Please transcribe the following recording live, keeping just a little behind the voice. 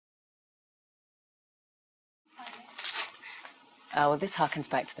Well, this harkens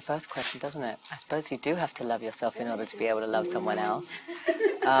back to the first question, doesn't it? I suppose you do have to love yourself in order to be able to love someone else.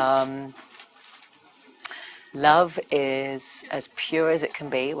 Love is as pure as it can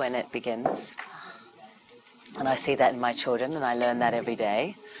be when it begins. And I see that in my children, and I learn that every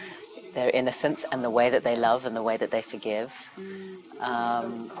day. Their innocence and the way that they love and the way that they forgive.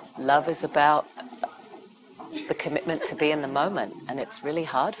 Love is about the commitment to be in the moment, and it's really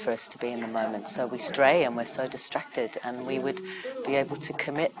hard for us to be in the moment, so we stray and we're so distracted, and we would be able to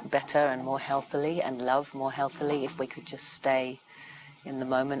commit better and more healthily and love more healthily if we could just stay in the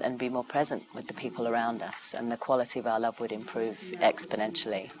moment and be more present with the people around us, and the quality of our love would improve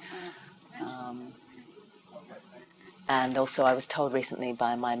exponentially. And also I was told recently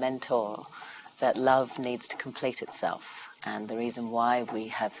by my mentor that love needs to complete itself, and the reason why we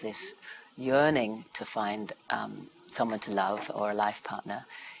have this yearning to find someone to love or a life partner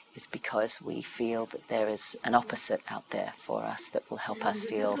is because we feel that there is an opposite out there for us that will help us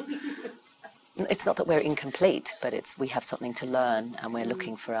feel. It's not that we're incomplete, but it's we have something to learn, and we're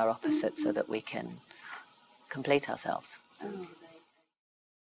looking for our opposite so that we can complete ourselves.